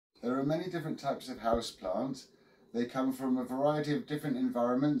There are many different types of houseplants. They come from a variety of different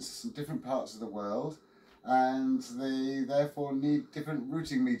environments and different parts of the world, and they therefore need different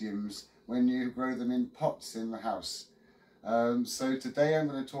rooting mediums when you grow them in pots in the house. So today I'm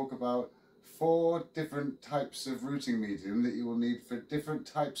going to talk about 4 different types of rooting medium that you will need for different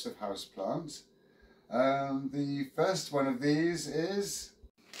types of houseplants. The first one of these is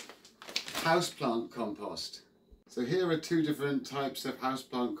houseplant compost. So here are 2 different types of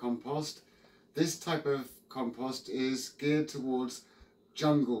houseplant compost. This type of compost is geared towards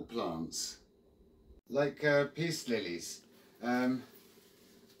jungle plants, like peace lilies,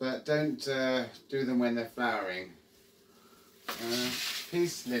 but don't do them when they're flowering.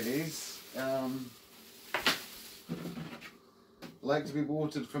 Peace lilies like to be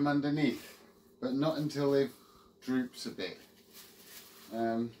watered from underneath, but not until they've drooped a bit.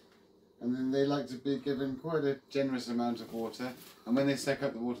 And then they like to be given quite a generous amount of water, and when they suck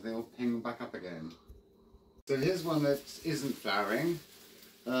up the water they will ping back up again. So here's one that isn't flowering.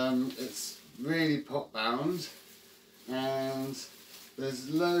 It's really pot bound, and there's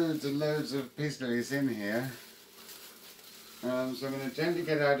loads and loads of peace lilies in here. So I'm going to gently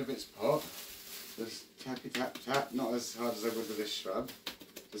get it out of its pot. Just tappy tap tap, not as hard as I would with this shrub,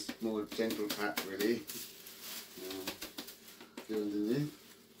 just more gentle tap really. Go underneath.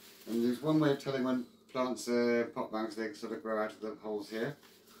 And there's one way of telling when plants are pot bound, they sort of grow out of the holes here.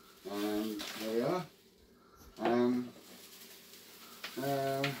 And there we are.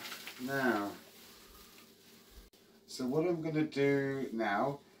 Now, so what I'm going to do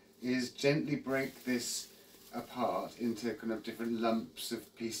now is gently break this apart into kind of different lumps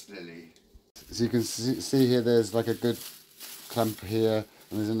of peace lily. So you can see here there's like a good clump here,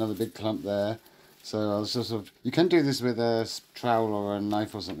 and there's another big clump there. So I'll sort of, you can do this with a trowel or a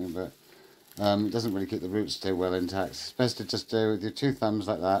knife or something, but it doesn't really keep the roots too well intact. It's best to just do with your 2 thumbs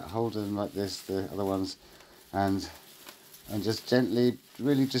like that, hold them like this, the other ones, and just gently,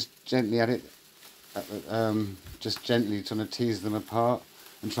 really just gently at it, just gently trying to tease them apart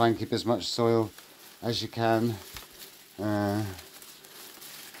and try and keep as much soil as you can, like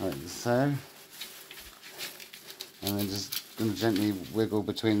so. And then just going to gently wiggle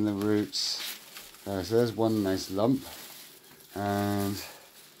between the roots. So there's one nice lump, and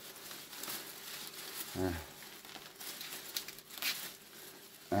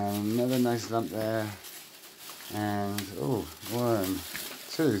another nice lump there, and oh, 1,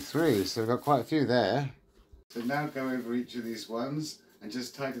 2, 3, so we've got quite a few there. So now go over each of these ones and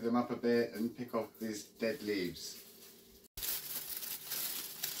just tidy them up a bit and pick off these dead leaves.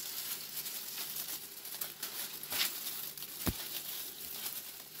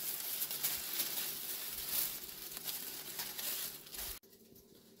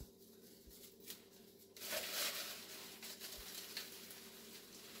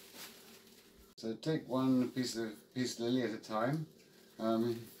 So take one piece of peace lily at a time.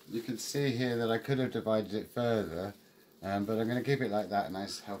 You can see here that I could have divided it further, but I'm going to keep it like that, a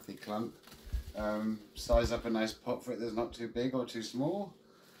nice healthy clump. Size up a nice pot for it that's not too big or too small.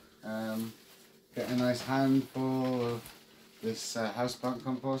 Get a nice handful of this houseplant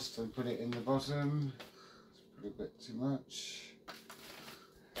compost and put it in the bottom. It's a bit too much.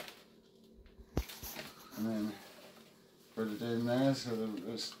 And then put it in there so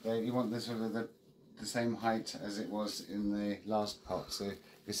that you want this sort of the same height as it was in the last pot. So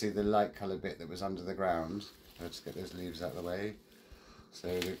you see the light colour bit that was under the ground. Let's get those leaves out of the way. So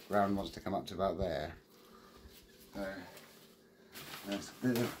the ground wants to come up to about there. So there's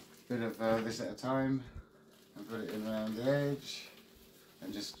a bit of this at a time, and put it in around the edge,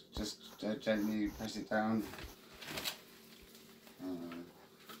 and just gently press it down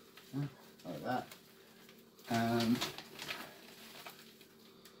like that.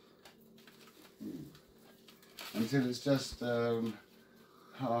 Until it's just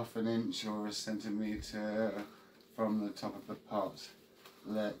half an inch or a centimetre from the top of the pot,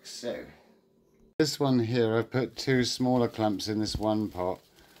 like so. This one here, I've put 2 smaller clumps in this one pot,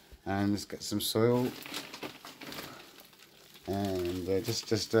 and let's get some soil, and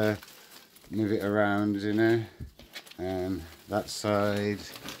just move it around, you know, and that side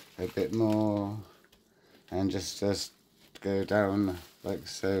a bit more, and just go down like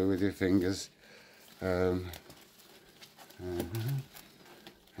so with your fingers, and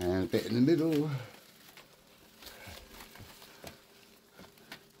a bit in the middle.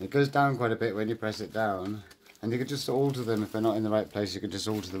 It goes down quite a bit when you press it down, and you can just alter them if they're not in the right place. You can just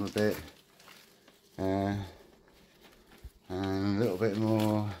alter them a bit, and a little bit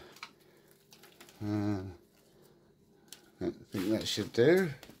more. I think that should do.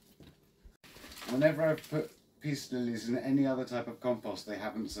 Whenever I put peace lilies in any other type of compost, they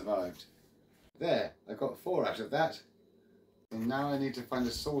haven't survived. There, I got 4 out of that. And now I need to find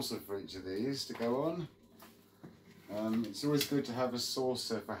a saucer for each of these to go on. It's always good to have a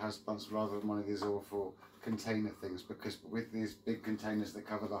saucer for houseplants rather than one of these awful container things, because with these big containers that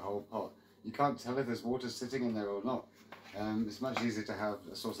cover the whole pot, you can't tell if there's water sitting in there or not. It's much easier to have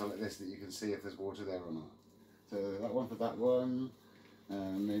a saucer like this that you can see if there's water there or not. So that one for that one,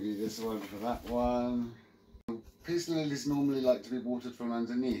 maybe this one for that one. Peace lilies normally like to be watered from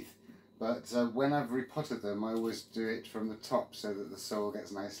underneath, but when I've repotted them, I always do it from the top so that the soil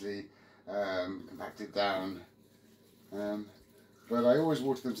gets nicely compacted down. But I always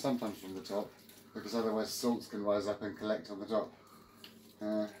water them sometimes from the top, because otherwise salts can rise up and collect on the top.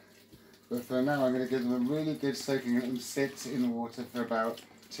 But for now I'm going to give them a really good soaking, let them sit in the water for about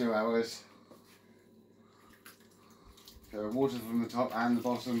 2 hours. So water from the top and the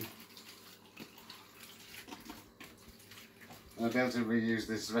bottom. And I'll be able to reuse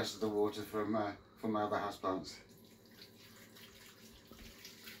this rest of the water from my other houseplants.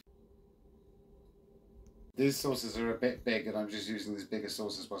 These saucers are a bit big and I'm just using these bigger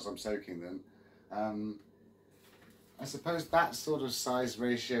saucers whilst I'm soaking them. I suppose that sort of size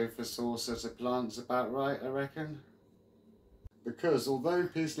ratio for saucer to plant's about right, I reckon. Because although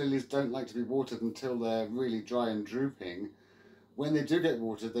peace lilies don't like to be watered until they're really dry and drooping, when they do get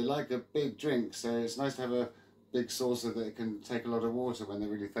watered they like a big drink, so it's nice to have a big saucer that can take a lot of water when they're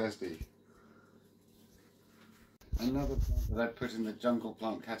really thirsty. Another plant that I put in the jungle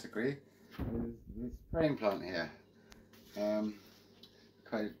plant category is this praying plant here.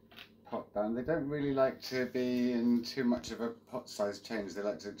 Quite pot bound. They don't really like to be in too much of a pot size change. They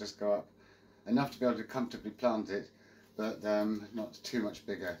like to just go up enough to be able to comfortably plant it, but not too much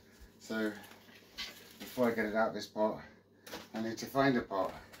bigger. So before I get it out of this pot, I need to find a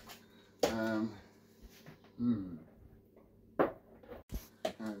pot.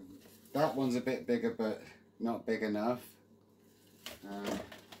 That one's a bit bigger, but not big enough.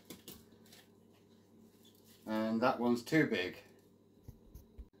 And that one's too big.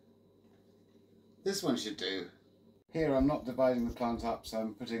 This one should do. Here I'm not dividing the plant up, so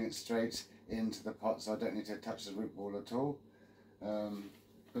I'm putting it straight into the pot, so I don't need to touch the root ball at all.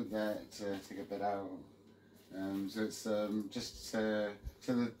 Put that to take a bit out. So it's just so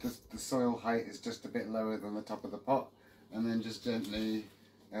the soil height is just a bit lower than the top of the pot, and then just gently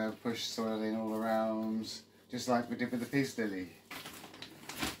push soil in all around, just like we did with the peace lily.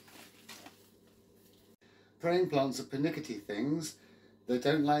 Praying plants are pernickety things. They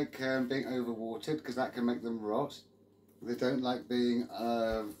don't like being overwatered because that can make them rot. They don't like being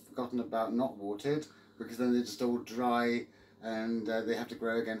forgotten about, not watered, because then they're just all dry and they have to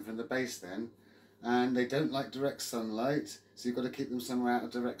grow again from the base then. And they don't like direct sunlight, so you've got to keep them somewhere out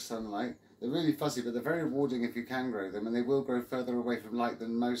of direct sunlight. They're really fuzzy, but they're very rewarding if you can grow them, and they will grow further away from light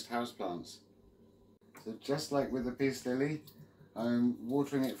than most houseplants. So just like with the peace lily, I'm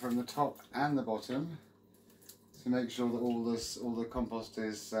watering it from the top and the bottom to make sure that all the compost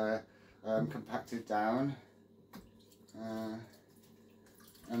is compacted down. And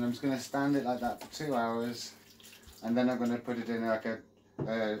I'm just going to stand it like that for 2 hours, and then I'm going to put it in like a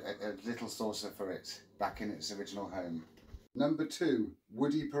little saucer for it, back in its original home. Number 2,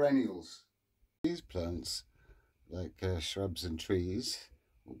 woody perennials. These plants, like shrubs and trees,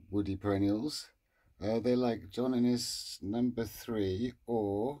 woody perennials, they're like John Innes number 3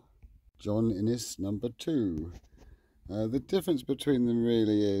 or John Innes number 2. The difference between them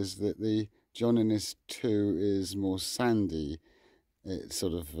really is that the John Innes 2 is more sandy. It's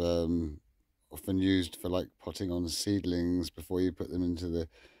sort of often used for like potting on seedlings before you put them into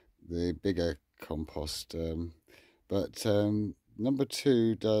the bigger compost. But number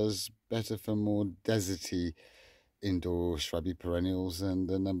 2 does better for more deserty indoor shrubby perennials, and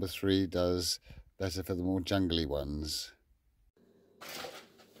number 3 does better for the more jungly ones.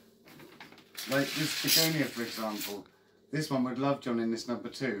 Like this begonia, for example. This one would love John Innes number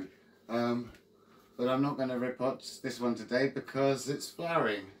 2. But I'm not going to repot this one today because it's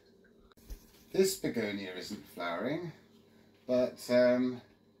flowering. This begonia isn't flowering, but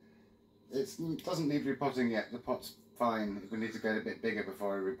it doesn't need repotting yet. The pot's fine. We need to get a bit bigger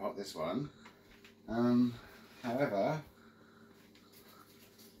before I repot this one. However,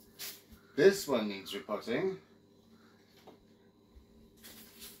 this one needs repotting,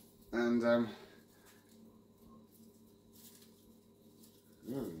 and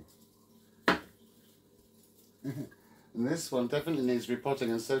and this one definitely needs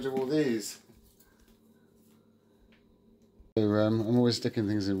repotting, and so do all these. So I'm always sticking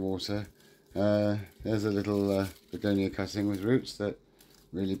things in water. There's a little begonia cutting with roots that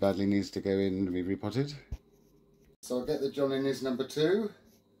really badly needs to go in and be repotted. So I'll get the John Innes number 2.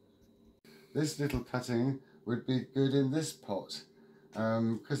 This little cutting would be good in this pot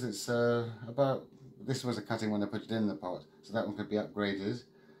because it's about, this was a cutting when I put it in the pot, so that one could be upgraded.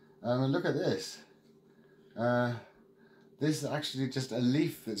 And look at this. This is actually just a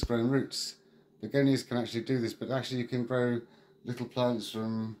leaf that's grown roots. Begonias can actually do this, but actually you can grow little plants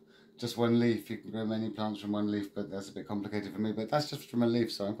from just one leaf. You can grow many plants from one leaf, but that's a bit complicated for me. But that's just from a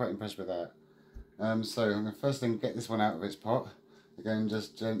leaf, so I'm quite impressed with that. So I'm going to first thing get this one out of its pot. Again,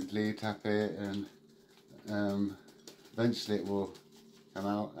 just gently tap it, and eventually it will come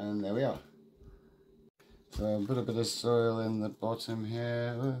out, and there we are. So I'll put a bit of soil in the bottom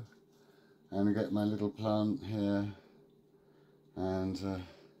here, and get my little plant here, and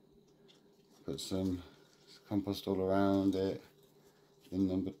put some compost all around it in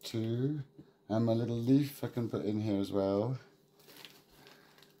number 2, and my little leaf I can put in here as well.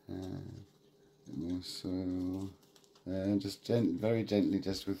 More soil, and just very gently,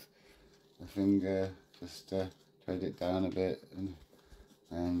 just with a finger, just trade it down a bit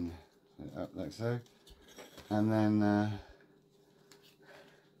and put it up like so, and then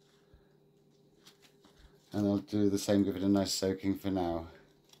and I'll do the same, give it a nice soaking for now.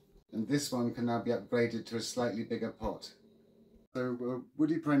 And this one can now be upgraded to a slightly bigger pot. So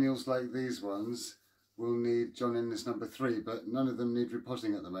woody perennials like these ones will need John Innes number 3, but none of them need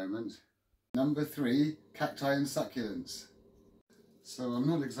repotting at the moment. Number 3, cacti and succulents. So I'm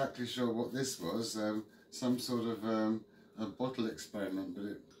not exactly sure what this was, some sort of a bottle experiment, but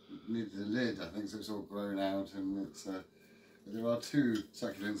it needed a lid, I think, so it's all grown out, and it's, but there are 2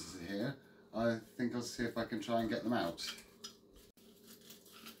 succulents here. I think I'll see if I can try and get them out.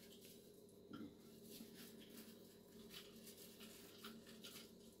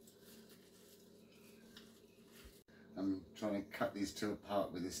 I'm trying to cut these 2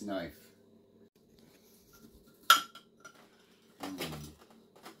 apart with this knife.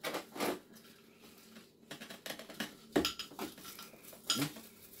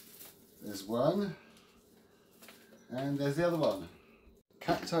 There's one, and there's the other one.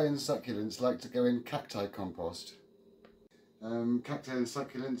 Cacti and succulents like to go in cacti compost. Cacti and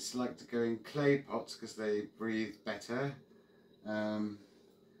succulents like to go in clay pots because they breathe better, and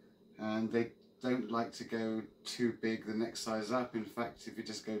they don't like to go too big the next size up. In fact, if you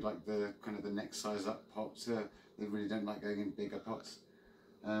just go like the next size up pot, they really don't like going in bigger pots.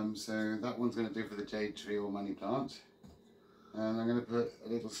 So that one's going to do for the jade tree or money plant. And I'm going to put a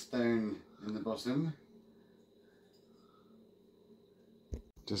little stone in the bottom,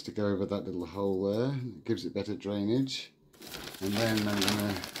 just to go over that little hole there. It gives it better drainage. And then I'm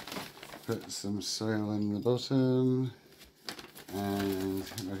going to put some soil in the bottom, and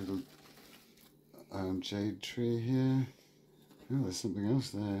a little jade tree here. Oh, there's something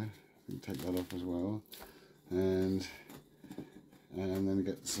else there. I can take that off as well. And then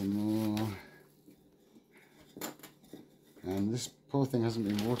get some more. And this poor thing hasn't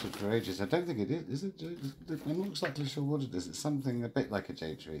been watered for ages. I don't think it is it? I'm not exactly sure what it is. It's something a bit like a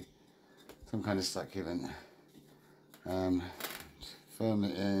jade tree. Some kind of succulent. Firm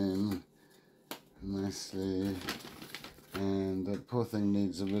it in nicely. And the poor thing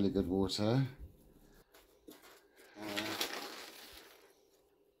needs a really good water.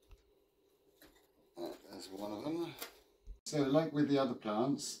 There's one of them. So like with the other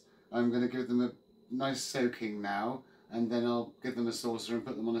plants, I'm going to give them a nice soaking now, and then I'll give them a saucer and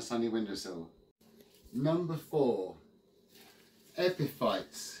put them on a sunny windowsill. Number 4,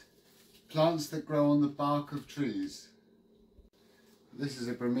 epiphytes, plants that grow on the bark of trees. This is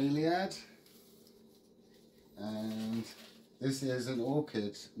a bromeliad, and this is an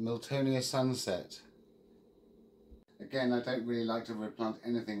orchid, Miltonia sunset. Again, I don't really like to replant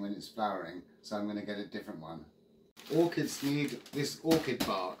anything when it's flowering, so I'm going to get a different one. Orchids need this orchid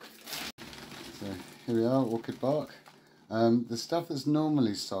bark. So here we are, orchid bark. The stuff that's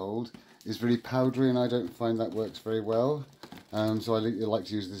normally sold is very powdery, and I don't find that works very well. So I like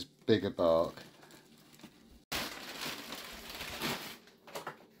to use this bigger bark.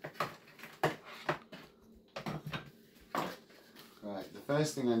 Right, the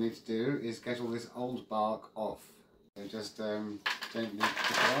first thing I need to do is get all this old bark off. So just gently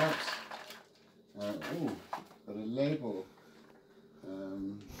pick it out. Oh, got a label.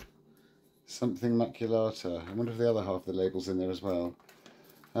 Something maculata. I wonder if the other half of the label's in there as well.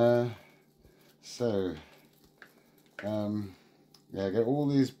 Yeah, get all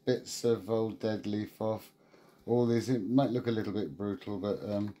these bits of old dead leaf off. All these, it might look a little bit brutal, but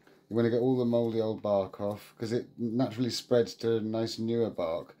you want to get all the mouldy old bark off, because it naturally spreads to nice newer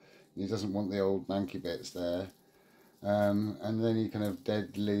bark. He doesn't want the old manky bits there. And then you can have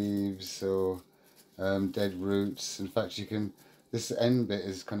dead leaves or dead roots. In fact, you can, this end bit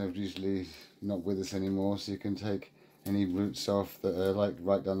is kind of usually not with us anymore, so you can take any roots off that are like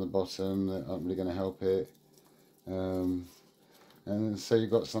right down the bottom that aren't really going to help it. And so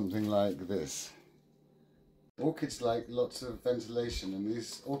you've got something like this. Orchids like lots of ventilation, and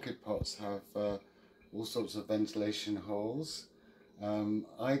these orchid pots have all sorts of ventilation holes.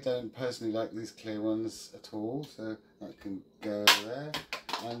 I don't personally like these clear ones at all, so that can go there.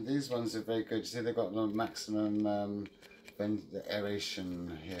 And these ones are very good. You see they've got a maximum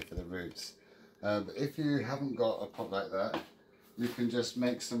aeration here for the roots. But if you haven't got a pot like that, you can just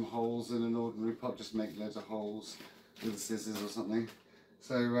make some holes in an ordinary pot. Just make loads of holes with scissors or something.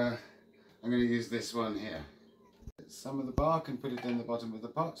 So I'm going to use this one here. Some of the bark and put it in the bottom of the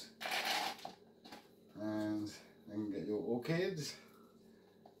pot, and then get your orchids.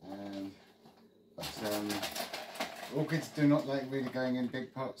 Orchids do not like really going in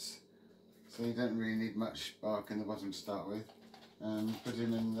big pots, so you don't really need much bark in the bottom to start with. Put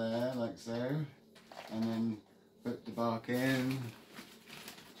him in there like so, and then put the bark in,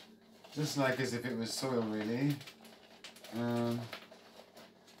 just like as if it was soil really.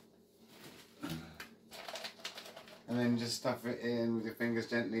 And then just stuff it in with your fingers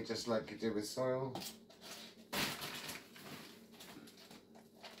gently, just like you do with soil.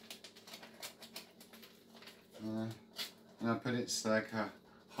 And I put it's like a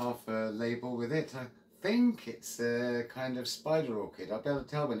half a label with it. I think it's a kind of spider orchid. I'll be able to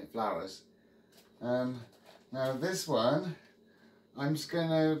tell when it flowers. Now this one, I'm just going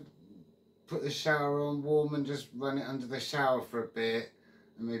to put the shower on warm and just run it under the shower for a bit,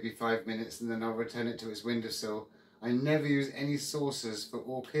 maybe 5 minutes, and then I'll return it to its windowsill. I never use any saucers for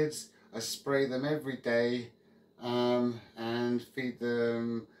orchids. I spray them every day and feed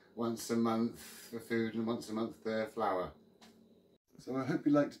them once a month for food and once a month for flower. So I hope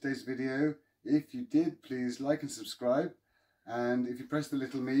you liked today's video. If you did, please like and subscribe. And if you press the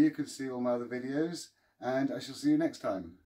little me, you can see all my other videos. And I shall see you next time.